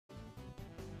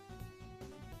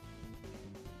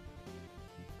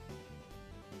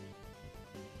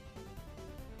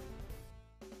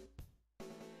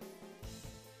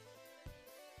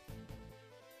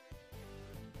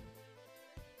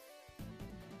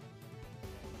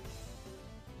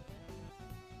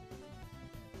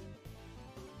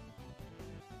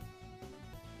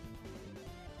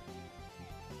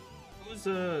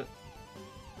Where's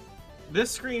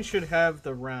this screen should have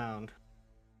the round.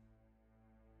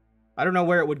 I don't know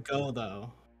where it would go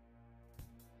though.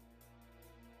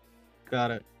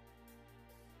 Got it.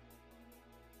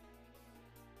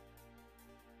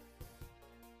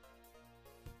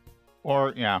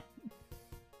 Or yeah.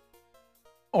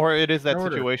 Or it is that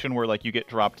situation where like you get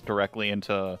dropped directly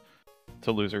into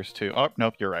losers too. Oh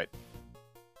nope, you're right.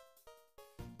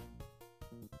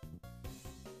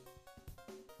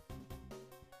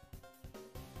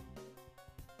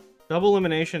 Double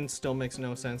elimination still makes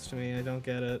no sense to me. I don't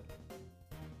get it.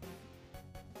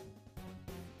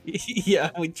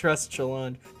 Yeah, we trust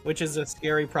Challenge, which is a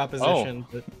scary proposition.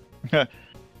 Oh. But...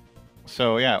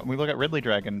 So yeah, we look at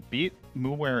RidleyDragon, beat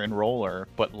Moonware and Roller,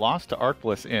 but lost to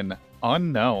Arcbliss in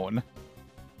Unknown.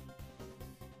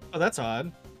 Oh, that's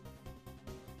odd.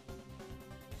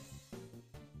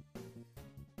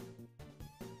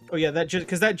 Oh yeah, that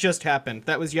just happened.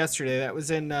 That was yesterday. That was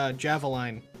in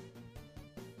Javelin.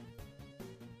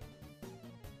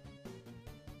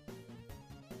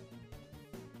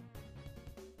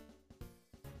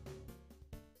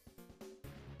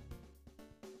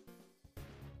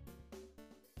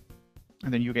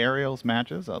 And then JuegAriel's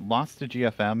matches lost to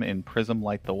GFM in Prism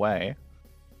Light the Way,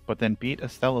 but then beat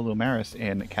Estella Lumeris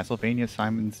in Castlevania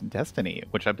Simon's Destiny,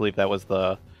 which I believe that was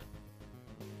the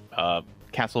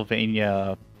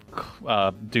Castlevania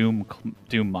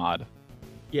Doom mod.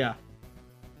 Yeah.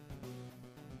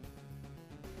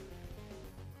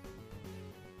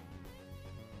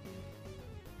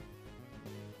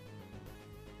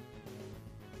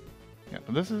 Yeah,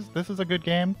 but this is a good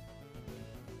game.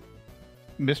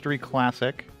 Mystery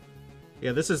classic.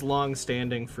 Yeah, this is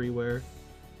long-standing freeware.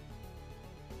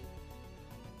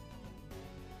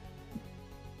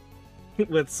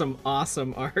 With some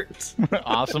awesome art.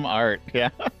 Awesome art, yeah.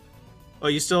 Oh,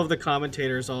 you still have the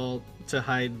commentators all to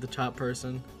hide the top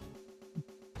person.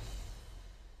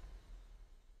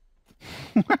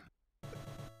 Oh,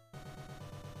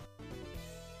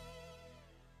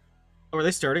 are they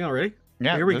starting already?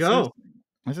 Yeah, here we go.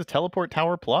 This is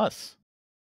Teleportower Plus.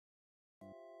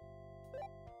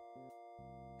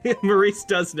 Maurice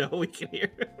does know, we can hear.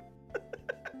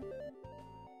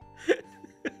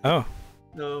 Oh.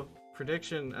 No,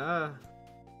 prediction,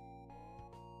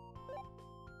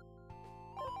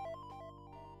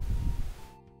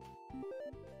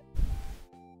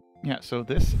 Yeah, so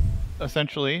this,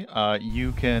 essentially,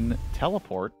 you can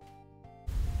teleport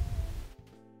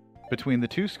between the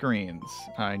two screens.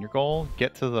 And your goal,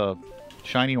 get to the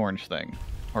shiny orange thing,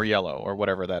 or yellow, or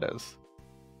whatever that is.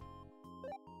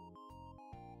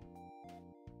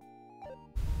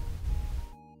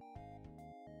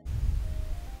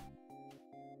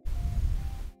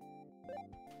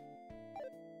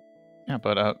 Yeah,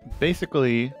 but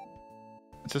basically,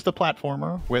 it's just a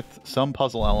platformer with some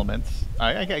puzzle elements.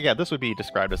 Yeah, this would be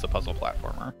described as a puzzle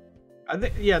platformer. I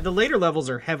think, yeah, the later levels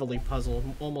are heavily puzzle,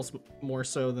 almost more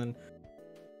so than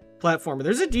platformer.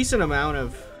 There's a decent amount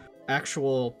of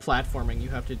actual platforming you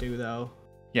have to do, though.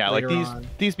 Yeah, like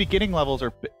these beginning levels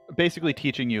are basically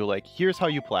teaching you, like, here's how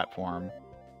you platform.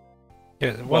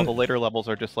 Yeah, while the later levels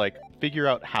are just like, figure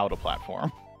out how to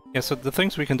platform. Yeah, so the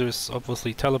things we can do is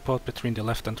obviously teleport between the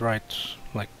left and right,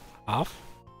 like, half.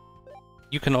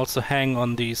 You can also hang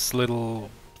on these little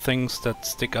things that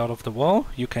stick out of the wall.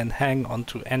 You can hang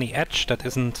onto any edge that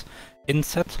isn't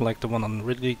inset, like the one on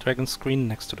RidleyDragon's screen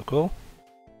next to the goal.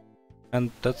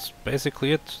 And that's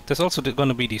basically it. There's also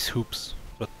gonna be these hoops,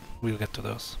 but we'll get to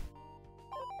those.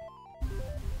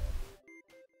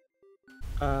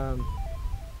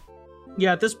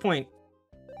 Yeah, at this point,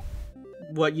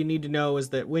 what you need to know is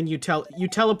that when you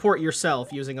teleport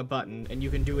yourself using a button, and you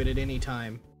can do it at any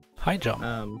time. High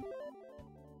jump.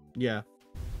 Yeah.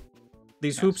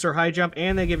 These hoops are high jump,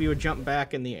 and they give you a jump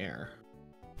back in the air.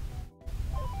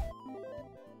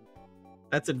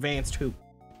 That's advanced hoop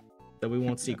that we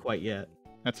won't see quite yet.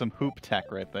 That's some hoop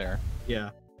tech right there.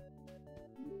 Yeah.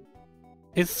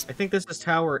 I think this is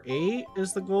Tower 8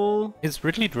 is the goal. Is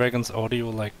RidleyDragon's audio,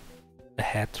 like,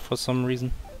 ahead for some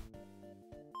reason?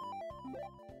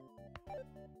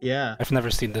 Yeah. I've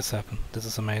never seen this happen. This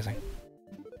is amazing.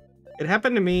 It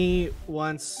happened to me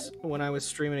once when I was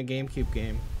streaming a GameCube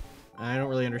game. I don't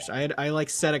really understand. I like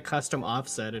set a custom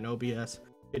offset in OBS.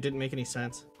 It didn't make any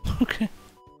sense. Okay.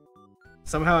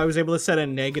 Somehow I was able to set a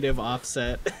negative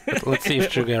offset. Let's see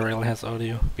if JuegAriel has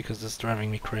audio, because this is driving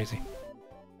me crazy.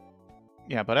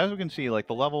 Yeah, but as we can see, like,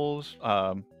 the levels,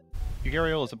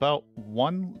 JuegAriel is about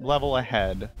one level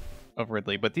ahead of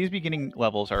Ridley, but these beginning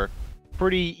levels are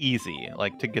pretty easy,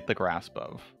 like, to get the grasp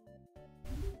of.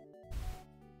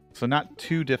 So not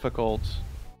too difficult.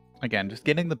 Again, just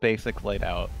getting the basics laid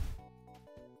out.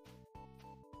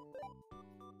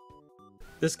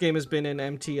 This game has been in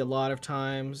MT a lot of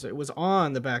times. It was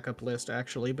on the backup list,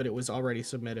 actually, but it was already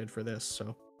submitted for this,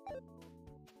 so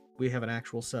we have an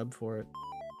actual sub for it.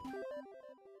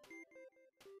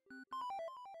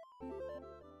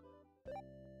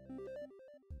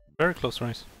 Very close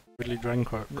race.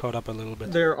 RidleyDragon caught up a little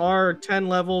bit. There are 10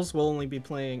 levels. We'll only be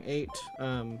playing 8.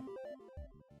 Oh,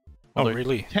 Well,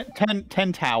 really?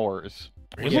 10 towers.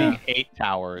 Really? We're saying 8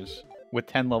 towers with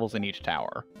 10 levels in each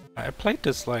tower. I played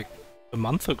this like a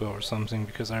month ago or something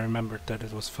because I remembered that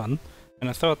it was fun, and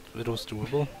I thought it was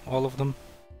doable, all of them.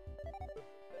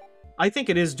 I think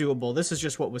it is doable. This is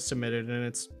just what was submitted, and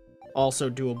it's also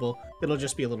doable. It'll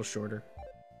just be a little shorter.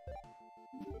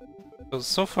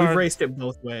 So far, We've raced it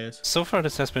both ways. so far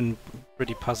this has been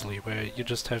pretty puzzly, where you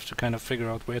just have to kind of figure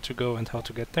out where to go and how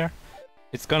to get there.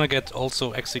 It's gonna get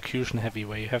also execution heavy,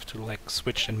 where you have to like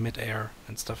switch in mid-air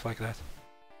and stuff like that.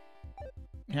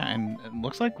 Yeah, and it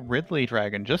looks like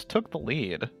RidleyDragon just took the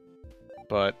lead,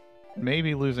 but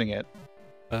maybe losing it.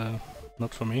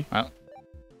 Not for me.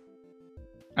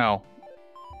 Oh.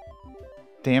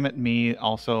 Damn it, me.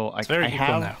 Also, It's very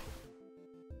equal now.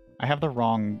 I have the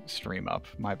wrong stream up.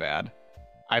 My bad.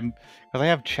 Because I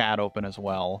have chat open as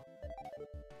well.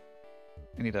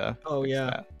 I need to. Oh, fix yeah.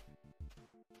 that.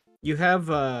 You have,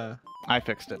 I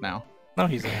fixed it now. No,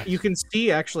 he's ahead. you can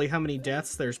see actually how many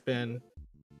deaths there's been.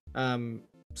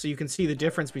 So you can see the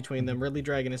difference between them.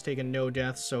 RidleyDragon has taken no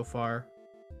deaths so far.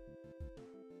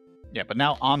 Yeah, but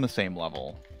now on the same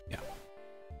level. Yeah.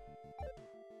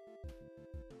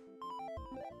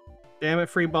 Damn it,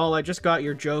 free ball! I just got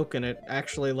your joke, and it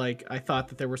actually I thought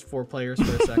that there was 4 players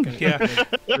for a second. Yeah. It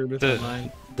screwed with my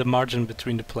mind. The margin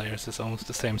between the players is almost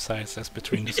the same size as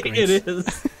between the screens. It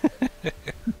is.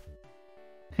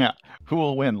 Yeah. Who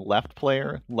will win? Left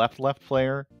player, left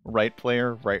player, right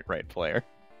player, right player.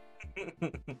 I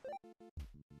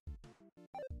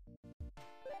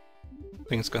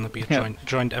think it's gonna be a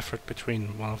joint effort between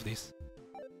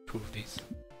two of these.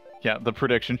 Yeah, the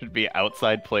prediction should be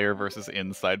outside player versus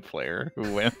inside player.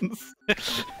 Who wins?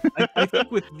 I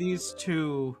think with these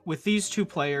two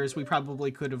players, we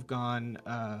probably could have gone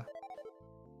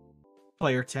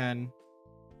player 10,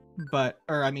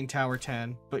 tower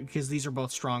 10, but because these are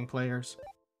both strong players.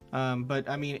 But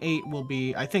I mean 8 will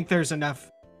be. I think there's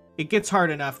enough. It gets hard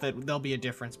enough that there'll be a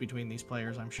difference between these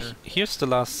players, I'm sure. Here's the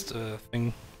last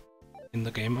thing in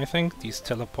the game, I think. These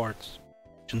teleport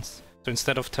regions. So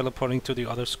instead of teleporting to the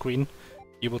other screen,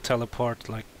 you will teleport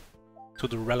like to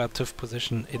the relative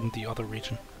position in the other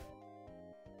region.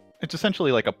 It's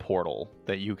essentially like a portal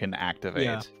that you can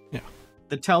activate. Yeah.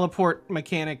 The teleport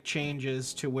mechanic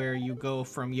changes to where you go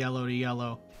from yellow to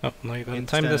yellow. Oh, now you gotta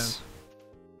time this.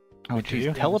 Oh, Wait, do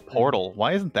you? geez, Teleportal.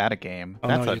 Why isn't that a game? Oh,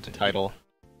 That's no, a you did. title.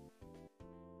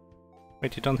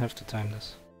 Wait, you don't have to time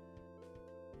this.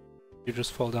 You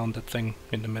just fall down that thing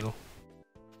in the middle.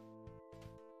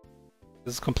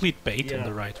 This is complete bait on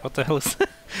the right. What the hell is...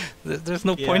 There's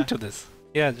no point to this.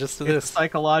 Yeah, just do It's this. a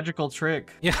psychological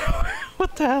trick. Yeah,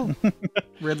 what the hell?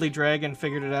 RidleyDragon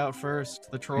figured it out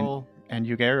first, the troll. And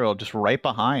JuegAriel just right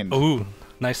behind. Ooh,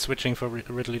 nice switching for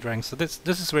RidleyDragon. So this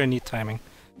is where you need timing.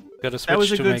 Gotta switch That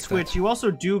was a to good make switch. that. You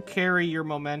also do carry your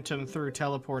momentum through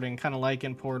teleporting, kind of like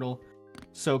in Portal.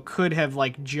 So could have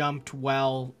jumped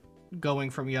while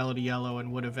going from yellow to yellow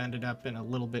and would have ended up in a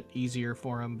little bit easier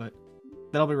for him, but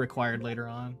that'll be required later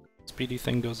on. Speedy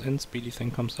thing goes in, speedy thing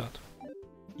comes out.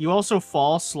 You also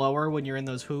fall slower when you're in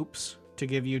those hoops to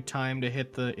give you time to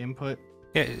hit the input.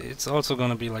 Yeah, it's also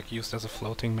gonna be used as a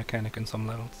floating mechanic in some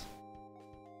levels.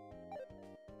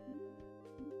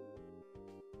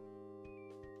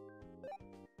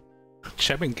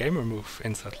 Jamming gamer move,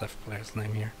 inside left player's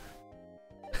name here.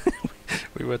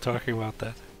 We were talking about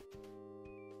that.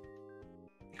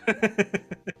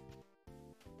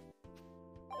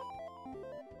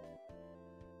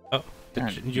 Oh, did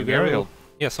JuegAriel?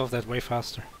 Yeah, solve that way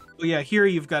faster. Well, yeah, here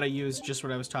you've got to use just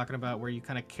what I was talking about, where you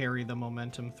kind of carry the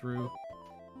momentum through.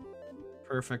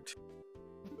 Perfect.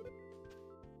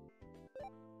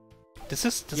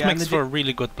 This makes for a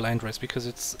really good blind race, because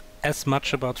it's as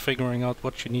much about figuring out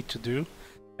what you need to do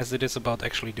as it is about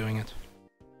actually doing it.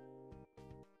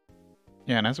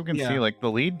 Yeah, and as we can see,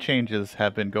 the lead changes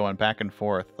have been going back and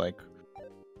forth.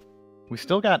 We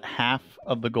still got half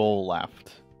of the goal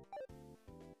left.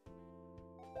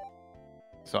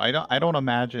 So I don't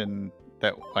imagine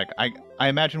that, I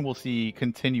imagine we'll see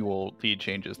continual lead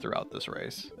changes throughout this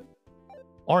race.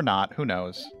 Or not, who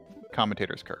knows?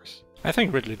 Commentator's curse. I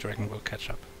think RidleyDragon will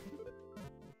catch up.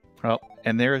 Well,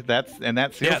 and that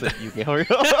seals it,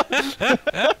 JuegAriel.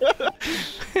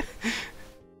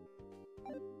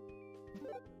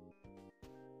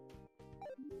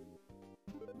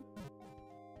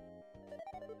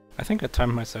 I think I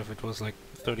timed myself, it was like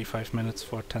 35 minutes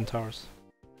for 10 towers.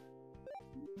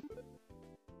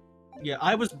 Yeah,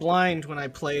 I was blind when I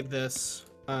played this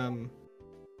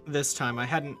this time.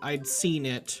 I'd seen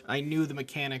it. I knew the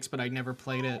mechanics, but I never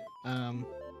played it. And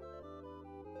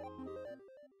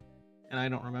I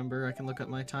don't remember. I can look up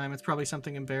my time. It's probably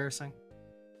something embarrassing.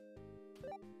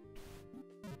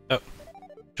 Oh.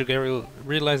 JuegAriel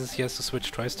realizes he has to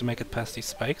switch twice to make it past these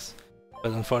spikes,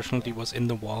 but unfortunately was in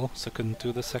the wall, so couldn't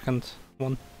do the second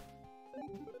one.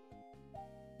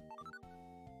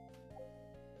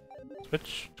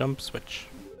 Switch, jump, switch.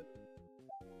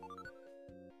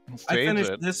 I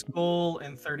finished this goal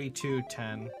in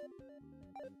 32:10.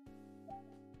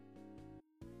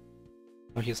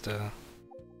 Oh, here's the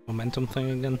momentum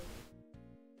thing again.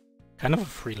 Kind of a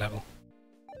free level.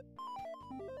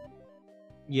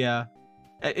 Yeah.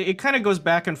 It kind of goes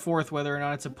back and forth whether or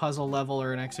not it's a puzzle level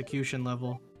or an execution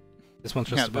level. This one's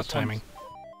just about timing.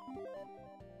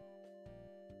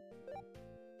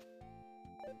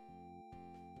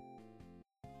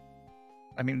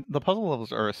 I mean, the puzzle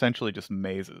levels are essentially just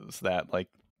mazes that, like,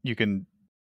 you can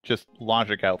just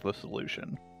logic out the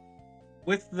solution.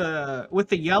 With the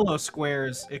yellow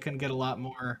squares, it can get a lot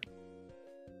more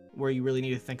where you really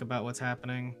need to think about what's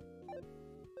happening.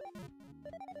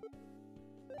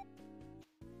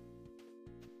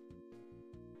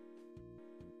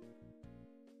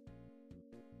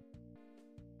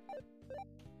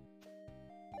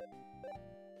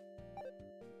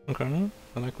 Okay,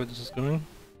 I like where this is going.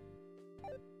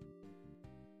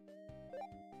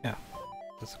 Yeah,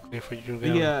 that's clear for you.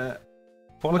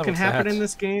 What can happen in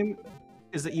this game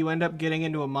is that you end up getting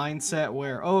into a mindset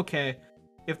where, oh, okay,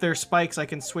 if there's spikes, I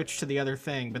can switch to the other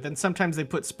thing. But then sometimes they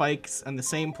put spikes in the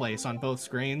same place on both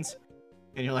screens,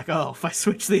 and you're like, oh, if I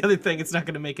switch to the other thing, it's not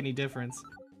going to make any difference.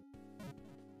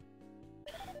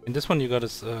 In this one, you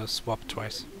gotta swap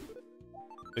twice.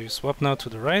 So you swap now to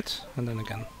the right, and then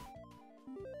again.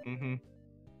 Mm-hmm.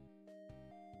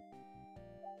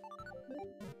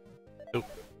 Oh.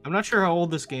 I'm not sure how old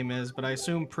this game is, but I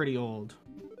assume pretty old.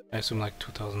 I assume like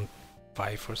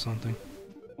 2005 or something.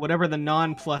 Whatever the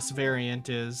non-plus variant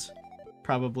is,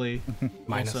 probably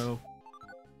minus. Also...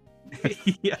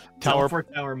 yeah,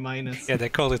 Teleportower minus. Yeah, they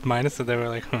called it minus, so they were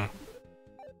like,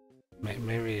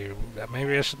 maybe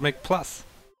I should make plus.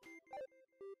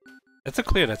 It's a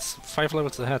clear, that's 5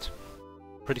 levels ahead.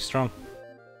 Pretty strong.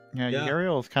 Yeah,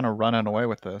 JuegAriel is kind of running away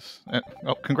with this.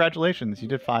 Oh, congratulations, you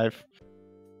did 5.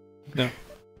 No,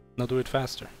 now do it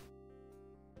faster.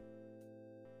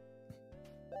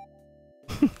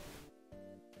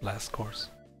 Last course.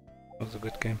 That was a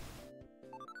good game.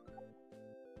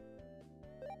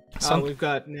 We've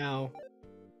got now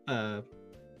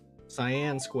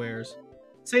cyan squares.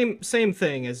 Same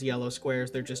thing as yellow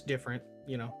squares, they're just different,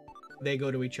 you know. They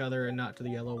go to each other and not to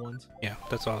the yellow ones. Yeah,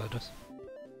 that's all it is.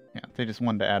 Yeah, they just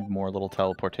wanted to add more little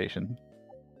teleportation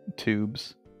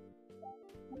tubes.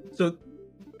 So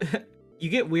you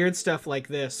get weird stuff like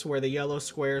this where the yellow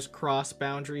squares cross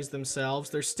boundaries themselves.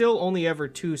 There's still only ever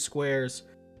 2 squares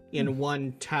in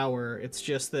one tower. It's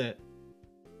just that,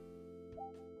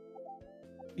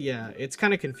 yeah, it's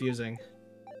kind of confusing.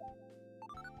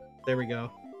 There we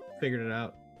go. Figured it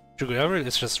out. JuegAriel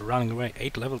is just running away.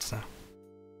 8 levels now.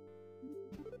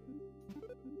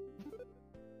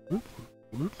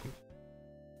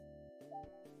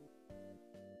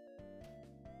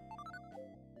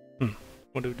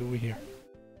 What do we here?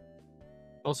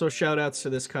 Also, shoutouts to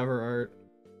this cover art.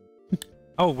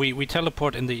 Oh, we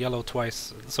teleport in the yellow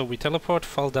twice. So we teleport,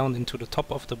 fall down into the top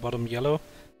of the bottom yellow,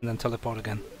 and then teleport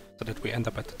again, so that we end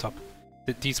up at the top.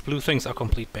 These blue things are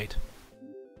complete bait.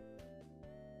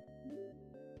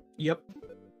 Yep.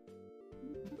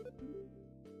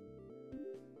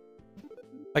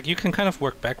 Like, you can kind of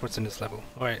work backwards in this level.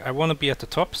 Alright, I want to be at the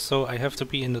top, so I have to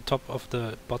be in the top of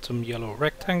the bottom yellow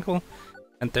rectangle,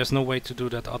 and there's no way to do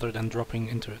that other than dropping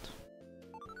into it.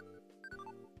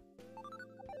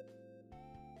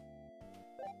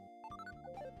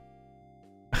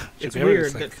 It's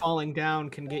weird that falling down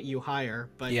can get you higher,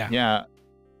 but yeah.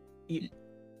 You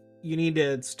need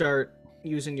to start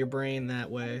using your brain that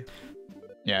way.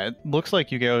 Yeah, it looks like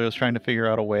JuegAriel was trying to figure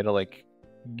out a way to, like,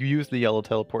 use the yellow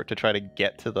teleport to try to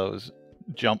get to those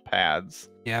jump pads.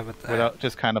 Yeah, but without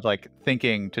just kind of like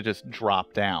thinking to just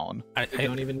drop down. I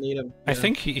don't even need him. I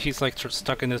think he's like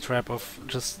stuck in the trap of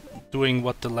just doing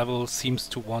what the level seems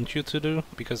to want you to do,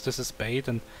 because this is bait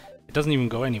and it doesn't even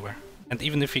go anywhere. And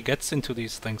even if he gets into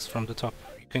these things from the top,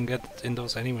 you can get in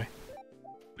those anyway.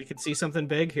 We could see something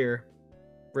big here.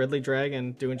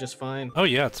 RidleyDragon doing just fine. Oh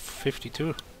yeah, it's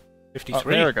 52. 53. Oh,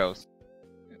 there it goes.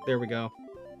 There we go.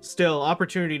 Still,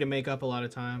 opportunity to make up a lot of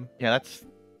time. Yeah,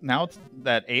 now it's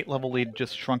that 8 level lead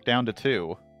just shrunk down to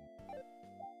 2.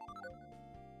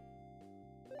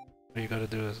 You gotta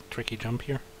do a tricky jump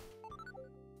here.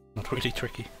 Not really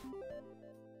tricky.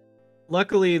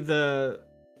 Luckily, the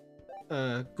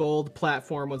gold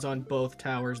platform was on both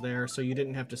towers there, so you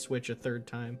didn't have to switch a third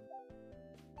time.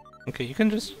 Okay, you can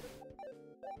just...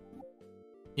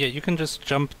 Yeah, you can just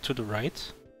jump to the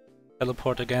right,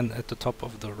 teleport again at the top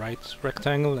of the right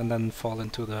rectangle, and then fall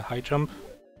into the high jump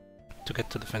to get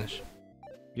to the finish.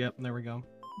 Yep, there we go.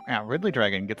 Yeah,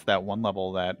 RidleyDragon gets that 1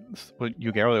 level that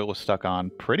JuegAriel was stuck on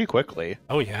pretty quickly.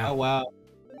 Oh yeah. Oh wow.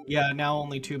 Yeah, now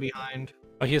only 2 behind.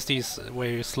 Oh, here's these where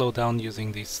you slow down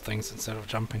using these things instead of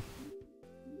jumping.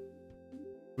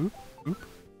 Oop, oop.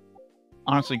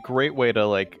 Honestly, great way to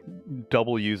like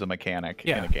double use a mechanic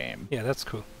in a game. Yeah, that's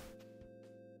cool.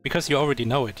 Because you already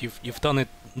know it, you've done it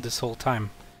this whole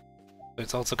time. So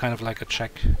it's also kind of like a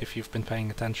check if you've been paying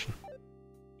attention.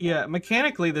 Yeah,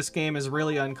 mechanically this game is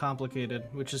really uncomplicated,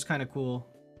 which is kind of cool.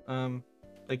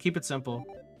 They keep it simple.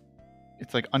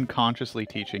 It's like unconsciously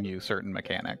teaching you certain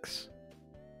mechanics.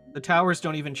 The towers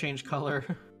don't even change color.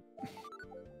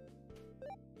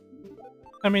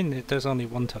 I mean, there's only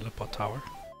one teleport tower.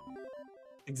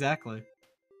 Exactly.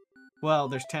 Well,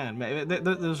 there's 10.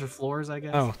 Those are floors, I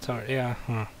guess. Oh, tower, yeah.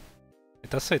 It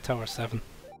does say tower 7.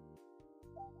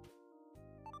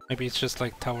 Maybe it's just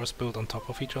like towers built on top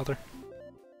of each other.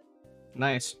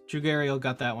 Nice. JuegAriel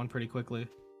got that one pretty quickly.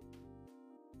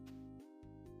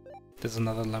 There's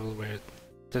another level where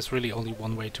there's really only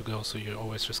one way to go, so you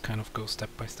always just kind of go step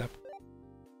by step.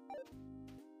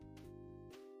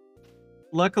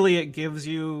 Luckily, it gives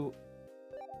you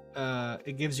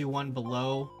one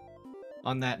below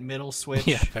on that middle switch.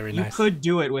 Yeah, very nice. You could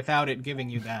do it without it giving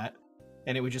you that,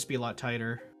 and it would just be a lot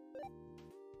tighter.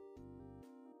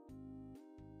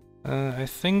 I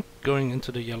think going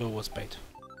into the yellow was bait.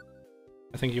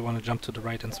 I think you want to jump to the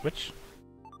right and switch.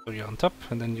 So you're on top,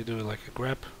 and then you do like a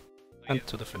grab, and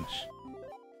to the finish.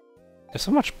 There's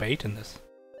so much bait in this.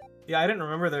 Yeah, I didn't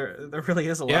remember there really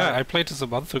is a lot. Yeah, I played this a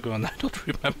month ago and I don't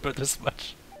remember this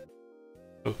much.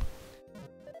 Oh.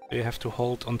 You have to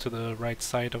hold onto the right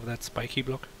side of that spiky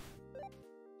block.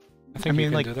 I think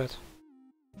you can do that.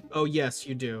 Oh yes,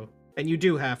 you do. And you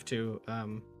do have to,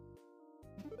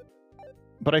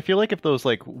 But I feel like if those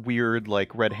like weird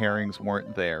like red herrings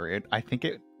weren't there, I think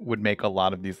it would make a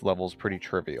lot of these levels pretty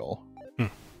trivial.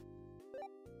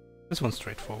 This one's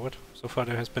straightforward. So far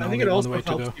there has been I think only it one also way to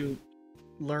helps go. you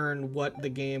learn what the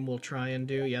game will try and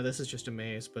do. Yeah, this is just a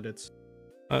maze, but it's...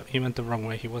 He went the wrong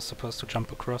way. He was supposed to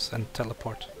jump across and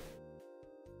teleport.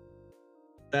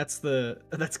 That's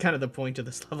kind of the point of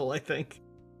this level, I think.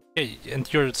 Yeah,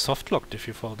 and you're soft locked if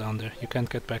you fall down there. You can't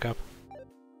get back up.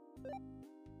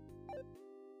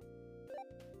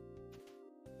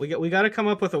 We got to come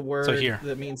up with a word here.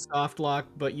 that means soft lock,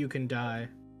 but you can die.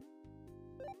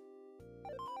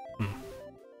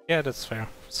 Yeah, that's fair.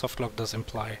 Softlock does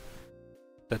imply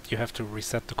that you have to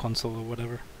reset the console or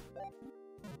whatever.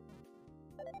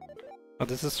 But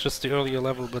this is just the earlier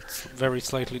level, but very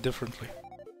slightly differently.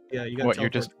 Yeah, you got to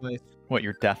teleport twice. What,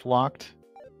 you're death locked?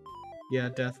 Yeah,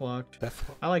 deathlocked.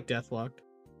 Deathlock. I like deathlocked.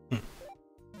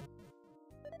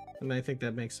 And I think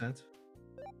that makes sense.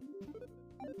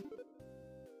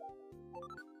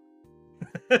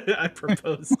 I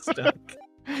propose stuck.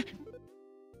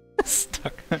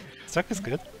 Stuck. Stuck is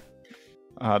good.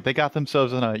 They got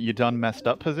themselves in a you done messed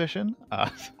up position.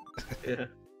 Yeah.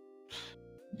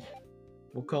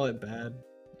 We'll call it bad.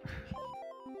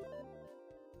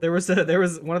 There was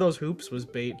one of those hoops was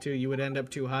bait too. You would end up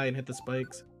too high and hit the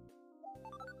spikes.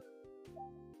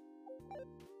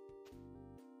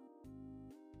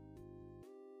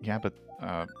 Yeah, but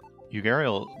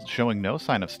JuegAriel showing no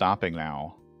sign of stopping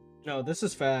now. No, this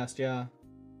is fast, yeah.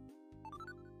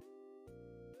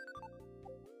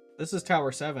 This is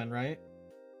Tower 7, right?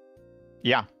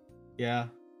 Yeah. Yeah.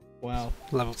 Wow.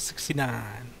 Level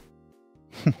 69.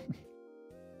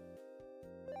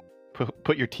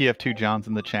 Put your TF2 Johns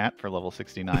in the chat for level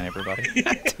 69, everybody.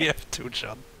 TF2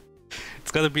 John.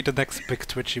 It's gonna be the next big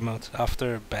Twitchy mode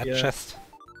after Bad Chest.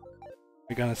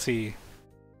 We're gonna see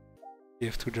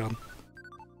TF2 John.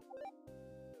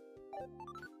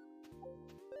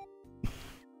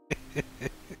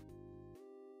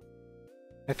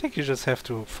 I think you just have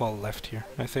to fall left here.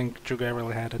 I think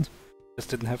JuegAriel had it. Just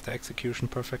didn't have the execution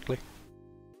perfectly.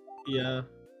 Yeah.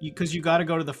 Because you gotta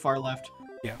go to the far left.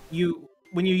 Yeah.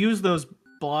 When you use those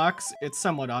blocks, it's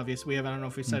somewhat obvious. I don't know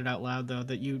if we said it out loud though,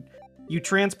 that you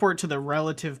transport to the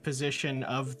relative position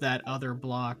of that other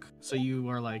block. So you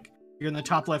are like, you're in the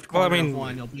top left corner of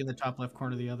one, you'll be in the top left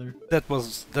corner of the other.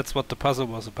 That's what the puzzle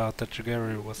was about that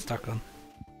JuegAriel was stuck on.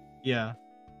 Yeah.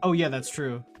 Oh yeah, that's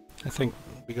true. I think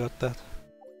we got that.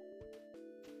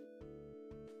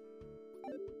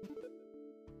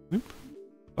 Oop.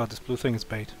 Oh, this blue thing is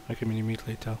bait. I can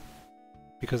immediately tell.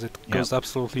 Because it goes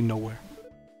absolutely nowhere.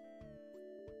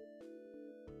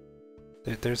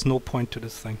 There's no point to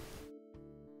this thing.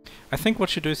 I think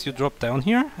what you do is you drop down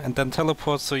here and then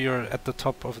teleport so you're at the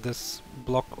top of this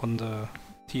block on the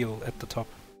teal at the top.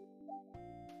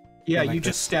 Yeah, like you this.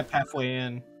 just step halfway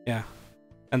in. Yeah.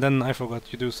 And then I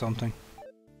forgot you do something.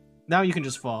 Now you can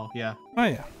just fall, yeah. Oh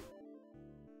yeah.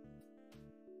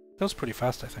 That was pretty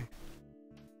fast, I think.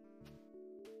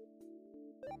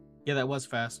 Yeah, that was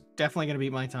fast. Definitely gonna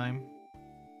beat my time.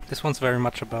 This one's very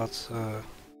much about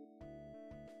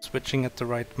switching at the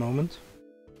right moment.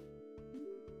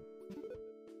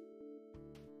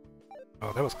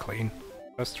 Oh, that was clean.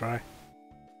 First try.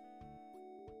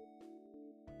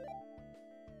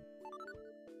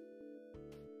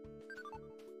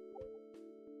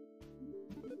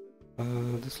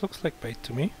 This looks like bait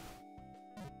to me.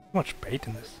 How much bait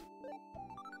in this?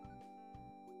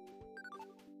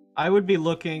 I would be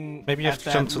looking Maybe you at have to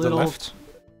that jump to little... the left.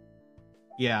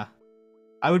 Yeah.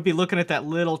 I would be looking at that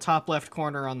little top left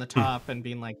corner on the top and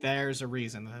being like, there's a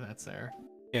reason that that's there.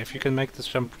 Yeah, if you can make this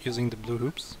jump using the blue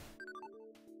hoops.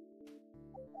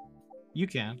 You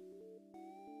can.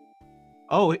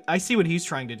 Oh, I see what he's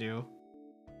trying to do.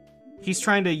 He's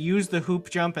trying to use the hoop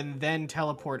jump and then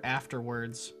teleport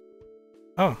afterwards.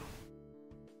 Oh.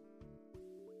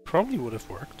 Probably would have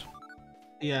worked.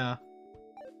 Yeah.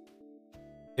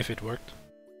 If it worked.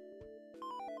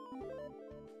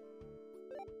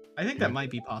 I think that might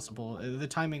be possible. The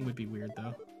timing would be weird,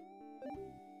 though.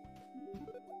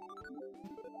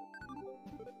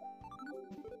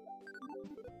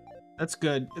 That's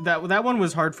good. That one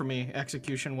was hard for me,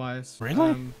 execution-wise.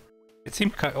 Really? It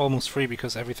seemed almost free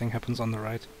because everything happens on the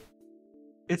right.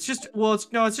 It's just, well,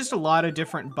 it's just a lot of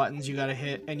different buttons you gotta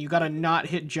hit, and you gotta not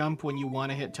hit jump when you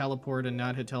want to hit teleport, and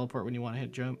not hit teleport when you want to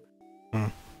hit jump.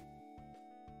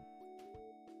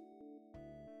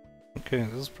 Okay,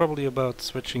 this is probably about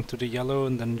switching to the yellow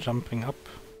and then jumping up.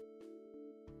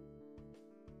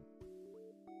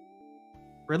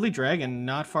 RidleyDragon,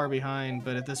 not far behind,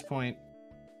 but at this point...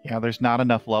 Yeah, there's not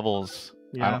enough levels.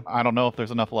 Yeah. I don't know if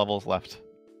there's enough levels left.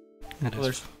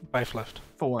 There's 5 left.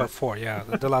 4. 4, yeah.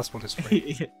 The last one is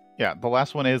free. Yeah, the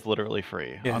last one is literally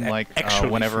free. Yeah, unlike actually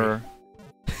whenever...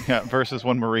 Yeah, versus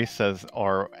when Maurice says,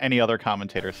 or any other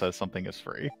commentator says something is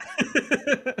free.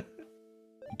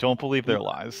 Don't believe their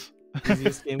lies.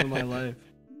 Easiest game of my life.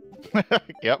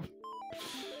 Yep.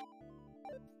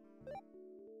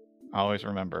 Always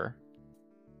remember.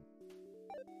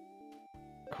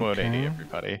 Quote 80,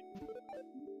 everybody.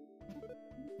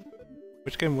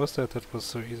 Which game was that was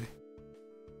so easy?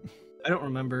 I don't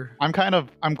remember. I'm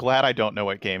glad I don't know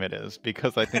what game it is,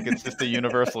 because I think it's just a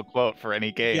universal quote for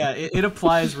any game. Yeah, it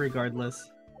applies regardless.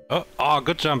 Oh,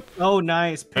 good jump. Oh,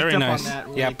 nice. Picked Very up nice. on that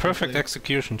really Yeah, perfect quickly.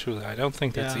 execution too. I don't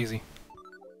think that's Yeah. easy.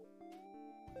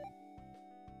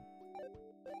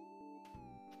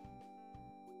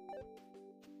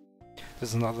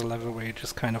 There's another level where you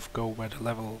just kind of go where the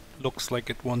level looks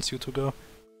like it wants you to go.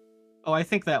 Oh, I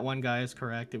think that one guy is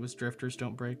correct. It was Drifters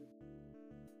Don't Break.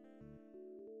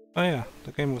 Oh yeah,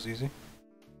 the game was easy.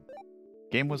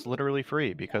 Game was literally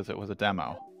free because it was a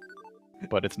demo.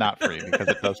 But it's not free because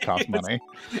it does cost money.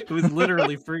 It was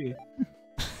literally free.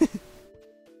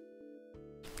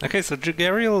 Okay, so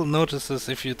JuegAriel notices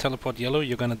if you teleport yellow,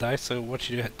 you're gonna die, so what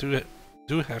you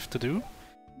do have to do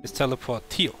is teleport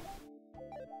teal.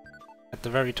 At the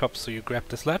very top, so you grab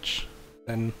this ledge,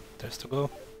 then there's the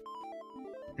goal.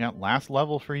 Yeah, last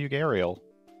level for JuegAriel.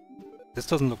 This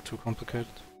doesn't look too complicated.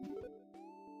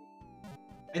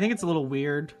 I think it's a little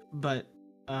weird, but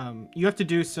you have to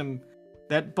do some...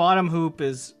 That bottom hoop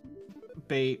is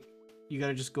bait. You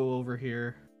gotta just go over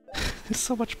here. There's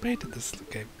so much bait in this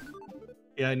game.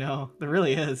 Yeah, I know. There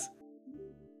really is.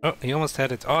 Oh, he almost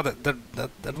had it. Oh,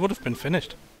 that would have been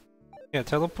finished. Yeah,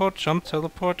 teleport, jump,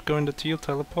 teleport, go into teal,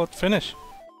 teleport, finish.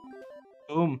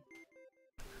 Boom.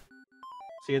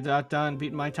 See, it's not done.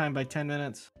 Beating my time by 10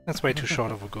 minutes. That's way too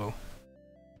short of a goal.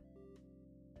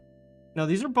 No,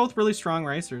 these are both really strong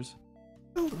racers.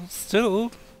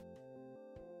 Still,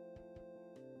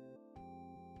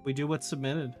 We do what's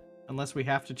submitted, unless we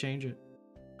have to change it.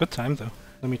 good time though.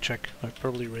 Let me check. I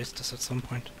probably raced this at some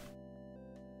point.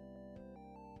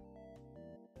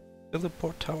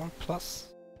 Teleportower plus.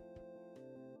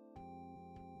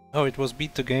 Oh, it was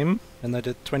beat the game, and I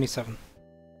did 27.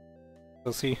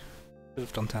 We'll see. Could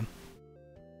have done 10.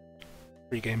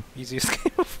 Free game. Easiest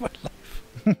game of my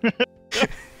life.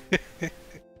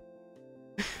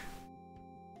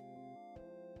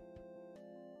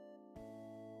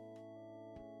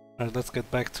 Alright, let's get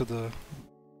back to the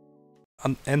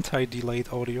anti-delayed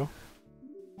audio.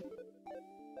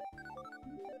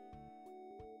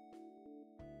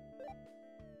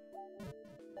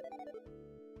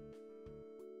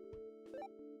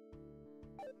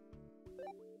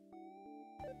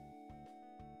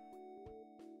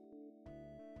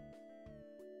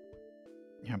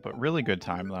 Yeah, but really good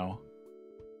time though.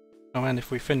 Oh, and if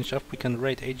we finish up, we can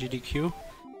rate AGDQ,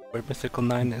 where Mythical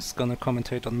 9 is gonna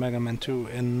commentate on Mega Man 2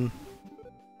 in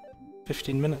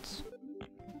 15 minutes.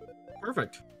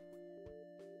 Perfect.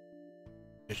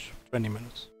 Ish, 20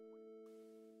 minutes.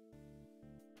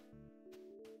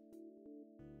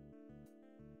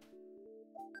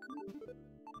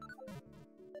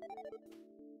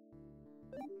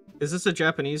 Is this a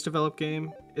Japanese developed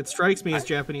game? It strikes me as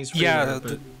Japanese. Yeah,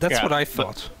 but... that's Yeah, what I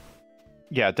thought.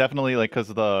 Yeah, definitely, like, because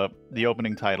the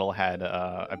opening title had,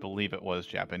 I believe it was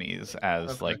Japanese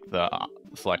as, Okay. like, the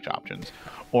select options.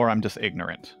 Or I'm just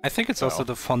ignorant. I think it's So- also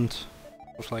the font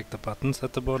of like the buttons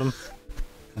at the bottom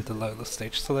and the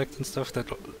stage select and stuff.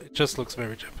 That it just looks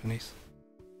very Japanese.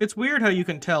 It's weird how you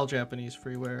can tell Japanese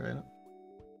freeware.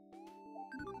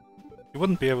 You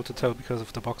wouldn't be able to tell because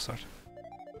of the box art.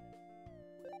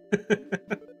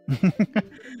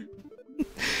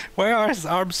 Why are his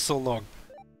arms so long?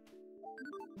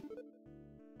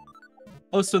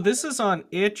 Oh, so this is on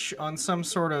itch on some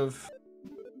sort of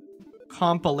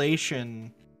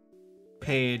compilation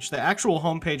page. The actual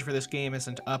homepage for this game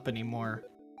isn't up anymore.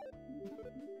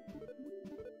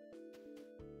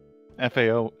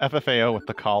 FFAO with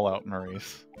the call out,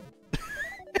 Maurice.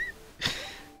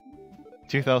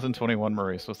 2021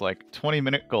 Maurice was like,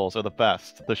 20-minute goals are the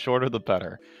best. The shorter the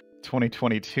better.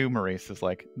 2022 Maurice is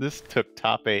like, this took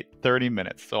top 8 30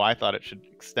 minutes, so I thought it should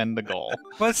extend the goal.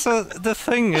 Well, so the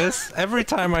thing is, every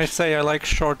time I say I like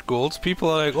short goals, people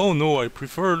are like, oh no, I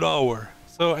prefer an hour.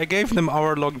 So I gave them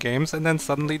hour-long games, and then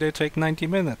suddenly they take 90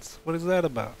 minutes. What is that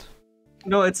about?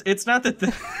 No, it's not that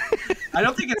the... I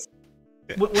don't think it's...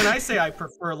 When I say I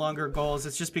prefer longer goals,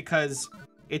 it's just because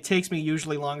it takes me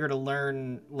usually longer to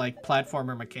learn, like,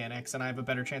 platformer mechanics, and I have a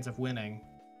better chance of winning.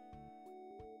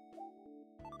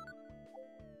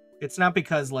 It's not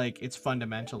because, like, it's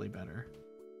fundamentally better.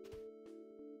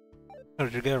 Oh,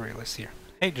 JuegAriel is here.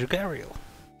 Hey, JuegAriel.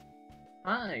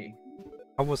 Hi.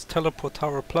 How was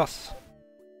Teleportower Plus?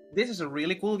 This is a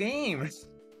really cool game.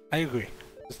 I agree.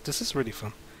 This is really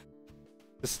fun.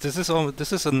 This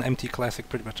is an empty classic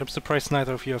pretty much. I'm surprised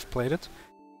neither of you have played it.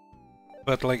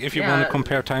 But like, if you want Yeah. to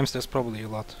compare times, there's probably a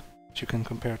lot that you can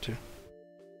compare to.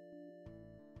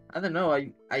 I don't know.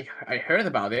 I heard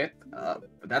about it, but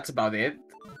that's about it.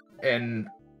 And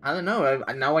I don't know.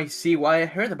 Now I see why I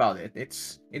heard about it.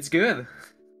 It's good.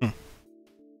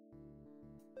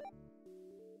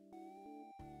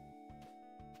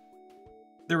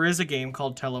 There is a game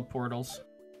called Teleportals.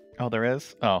 Oh, there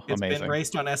is? Oh, It's amazing. been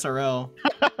raced on SRL.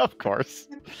 Of course.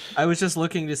 I was just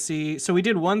looking to see. So we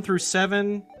did 1 through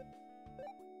 7.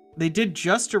 They did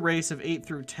just a race of 8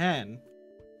 through 10,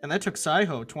 and that took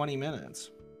Saiho 20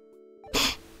 minutes.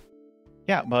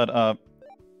 Yeah, but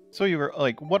so you were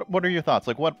like, what are your thoughts?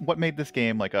 Like, what made this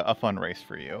game like a fun race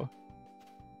for you?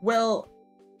 Well,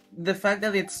 the fact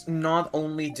that it's not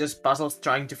only just puzzles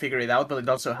trying to figure it out, but it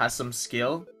also has some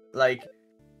skill. Like,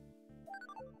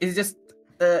 it's just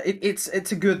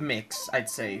it's a good mix, I'd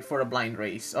say, for a blind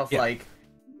race of like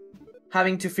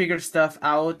having to figure stuff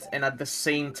out and at the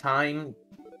same time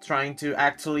trying to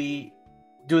actually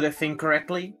do the thing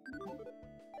correctly.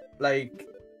 Like,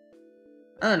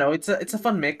 I don't know, it's a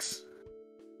fun mix.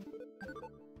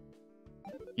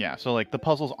 Yeah, so like the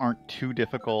puzzles aren't too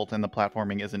difficult and the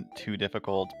platforming isn't too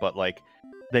difficult, but like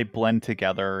they blend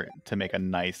together to make a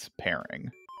nice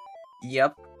pairing.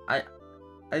 Yep,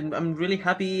 I'm really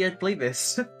happy I played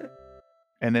this.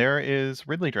 And there is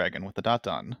RidleyDragon with the dot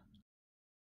done.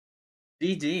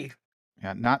 GG.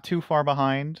 Yeah, not too far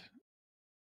behind.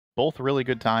 Both really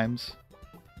good times.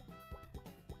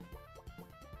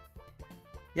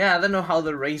 Yeah, I don't know how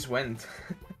the race went.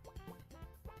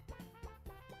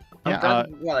 I'm Yeah,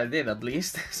 proud of what I did, at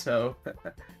least, so...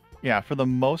 Yeah, for the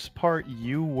most part,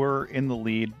 you were in the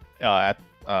lead at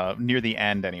near the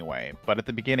end anyway, but at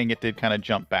the beginning it did kind of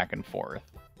jump back and forth.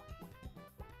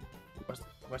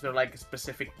 Was there, like, a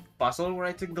specific puzzle where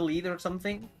I took the lead or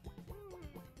something?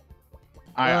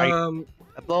 A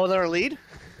blow in our lead?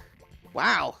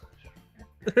 Wow.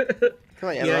 Come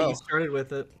on, Yeah, MO. you started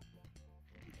with it.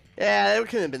 Yeah, it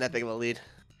couldn't have been that big of a lead.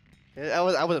 I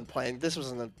wasn't playing. This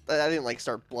wasn't. I didn't like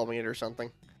start blowing it or something.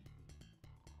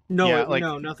 No, Yeah, like-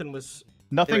 no, nothing was.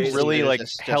 Nothing Crazy, really it was like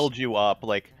just- held you up.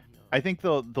 Like I think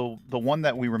the one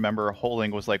that we remember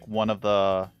holding was like one of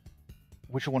the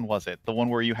which one was it? The one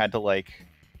where you had to like,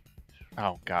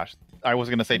 oh gosh, I was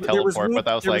gonna say There was teleport, but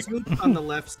that was there like, was hoops on the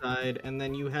left side, and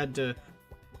then you had to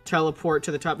teleport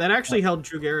to the top. That actually held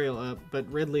JuegAriel up, but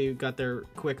Ridley got there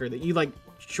quicker. That you like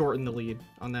shortened the lead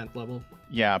on that level.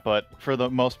 yeah, but for the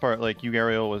most part, like you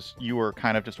were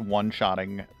kind of just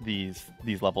one-shotting these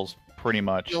levels pretty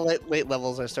much. The late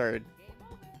levels, I started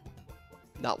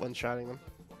not one-shotting them.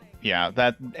 Yeah,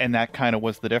 that kind of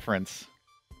was the difference.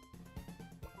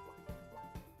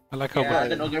 I like how Yeah, I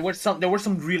don't know. There were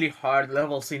some really hard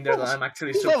levels in there that I'm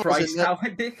actually surprised how I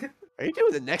did. Are you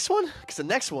doing the next one? Because the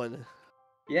next one,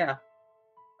 Yeah,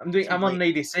 I'm on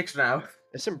 86 now.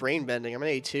 there's some brain bending. I'm an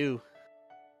A2.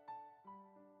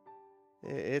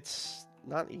 It's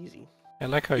not easy. I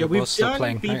like how Yeah, you're we've both still done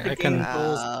playing. beat the I can game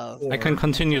goals Uh, I can before.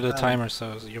 continue the timer,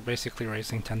 so you're basically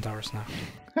racing 10 towers now.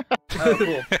 Oh,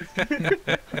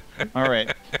 cool. All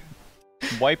right,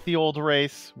 wipe the old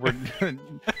race. We're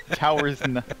towers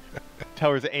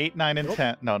 8, 9, and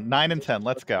 10. No, 9 and 10.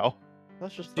 Let's go.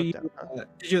 Let's just Do look you, down.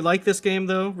 did you like this game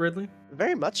though, Ridley?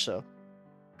 Very much so.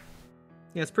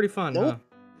 Yeah, it's pretty fun. Nope. Huh?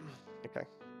 Okay.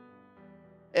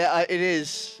 Yeah, it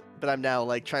is. But I'm now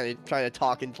like trying to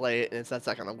talk and play it, and that's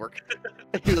not gonna work.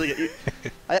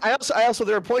 I also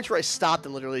there were points where I stopped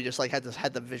and literally just like had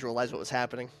to visualize what was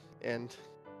happening, and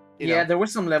Yeah, there were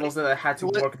some levels that I had to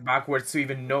What- work backwards to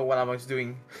even know what I was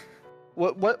doing.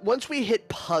 once we hit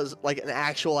puzzle like an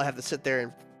actual, I have to sit there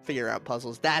and figure out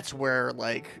puzzles. That's where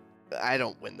like I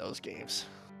don't win those games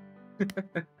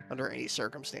under any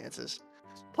circumstances.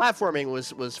 Platforming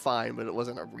was fine, but it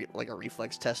wasn't a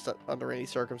reflex test under any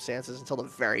circumstances until the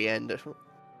very end.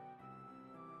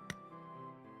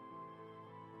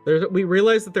 We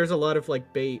realized that there's a lot of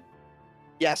like bait.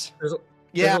 Yes. There's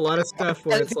Yeah. a lot of stuff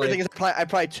where And it's the thing like is, I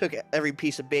probably took every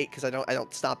piece of bait because I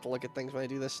don't stop to look at things when I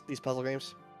do these puzzle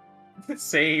games.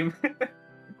 Same.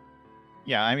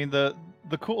 Yeah, I mean the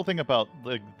cool thing about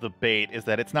the bait is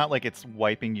that it's not like it's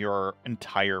wiping your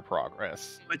entire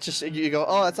progress. But just you go,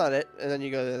 oh, that's not it, and then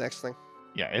you go to the next thing.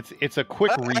 Yeah, it's a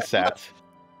quick reset.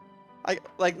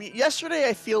 Yesterday,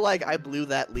 I feel like I blew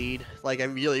that lead. Like I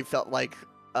really felt like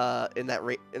in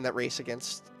that race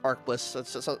against Arc Bliss.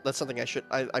 That's something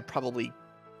I probably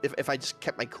if I just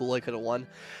kept my cool, I could have won.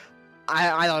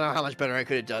 I don't know how much better I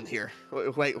could have done here.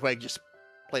 If I just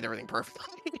played everything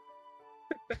perfectly.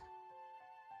 I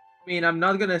mean, I'm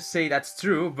not gonna say that's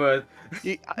true, but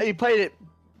you played it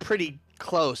pretty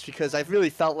close because I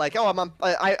really felt like, oh,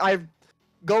 I'm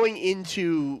going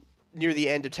into near the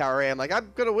end of Tower A. I'm like,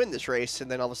 I'm gonna win this race,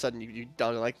 and then all of a sudden you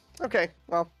done like, okay,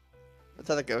 well, that's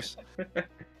how that goes.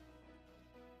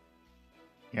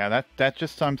 Yeah, that's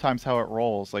just sometimes how it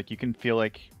rolls. Like you can feel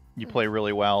like you play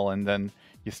really well and then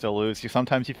you still lose.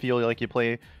 Sometimes you feel like you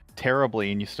play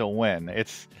terribly and you still win.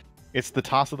 It's the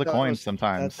toss of the coin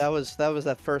sometimes. That was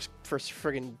that first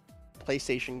friggin'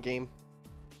 PlayStation game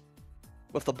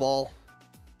with the ball.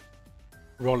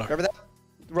 Roller. Remember that?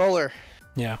 Roller.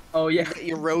 Yeah. oh yeah.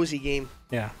 Your Rosie game.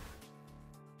 Yeah.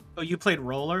 oh, you played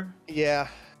Roller? Yeah.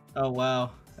 Oh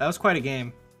wow, that was quite a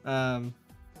game.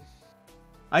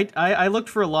 I looked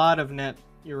for a lot of Net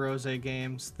Eurose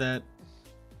games and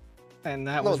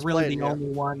that No was one's really playing, the yeah. only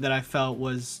one that I felt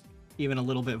was even a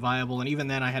little bit viable, and even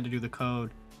then I had to do the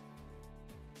code,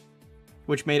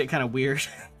 which made it kind of weird.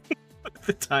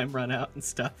 The time run out and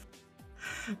stuff.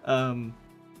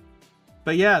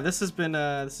 But yeah, this has been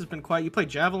quite. You played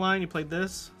Javelin, you played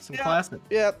this, some Yeah. classic.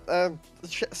 Yeah.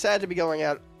 Sad to be going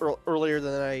out earlier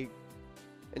than I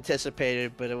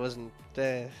anticipated, but it wasn't.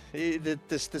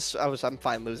 I'm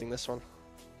fine losing this one.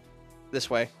 This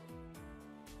way.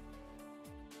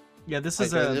 Yeah, this Like,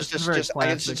 is very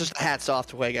classic. just hats off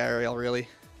to JuegAriel, really.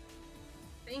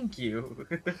 Thank you.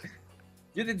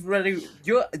 You did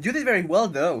did very well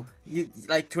though. You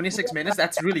like 26 minutes.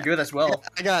 That's really good as well.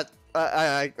 I got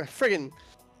I friggin'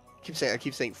 I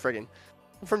keep saying friggin'.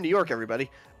 I'm from New York,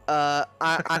 everybody. I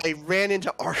ran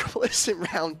into Arc Bliss in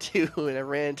round 2, and I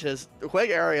ran into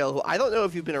JuegAriel, who I don't know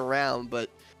if you've been around, but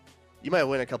you might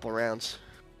win a couple rounds.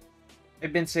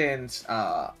 I've been since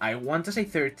I want to say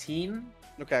 13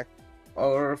 Okay.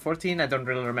 or 14. I don't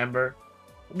really remember.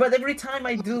 But every time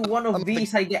I do one of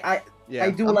these, I Yeah.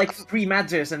 do like 3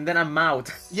 matches and then I'm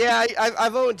out. Yeah,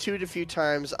 I've owned 2 a few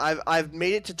times. I've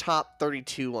made it to top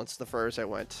 32 once the furthest I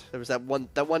went. There was that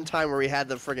one time where we had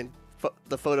the friggin'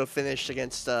 the photo finish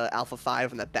against Alpha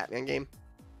 5 in that Batman game.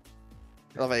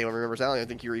 I don't know if anyone remembers. I don't even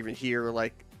think you were even here.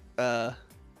 Like, I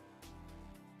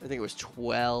think it was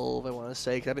 12. I want to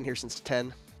say, because I've been here since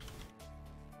 10.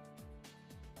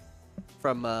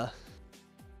 From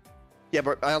yeah,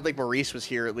 but I don't think Maurice was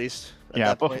here at least. At Yeah,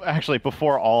 that point. actually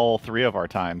before all 3 of our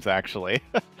times, actually.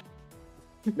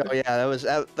 No, yeah,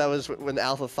 that was when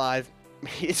Alpha 5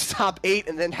 made its top 8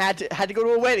 and then had to go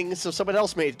to a wedding, so someone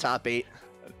else made top 8.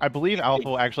 I believe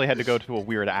Alpha actually had to go to a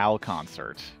Weird Al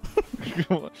concert.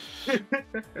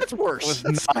 That's worse. It was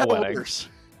That's not a hella wedding. worse.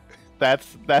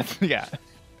 That's yeah.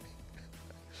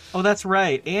 Oh, that's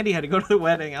right. Andy had to go to the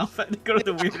wedding. Alpha had to go to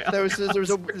the Weird Al. There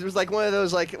was like one of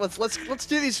those like let's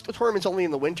do these tournaments only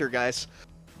in the winter, guys.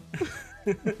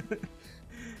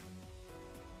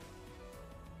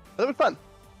 That was fun.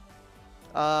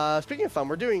 Speaking of fun,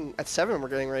 we're at 7. We're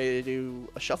getting ready to do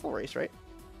a shuffle race, right?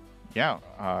 Yeah.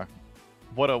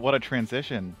 What a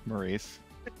transition, Maurice.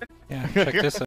 Yeah, check this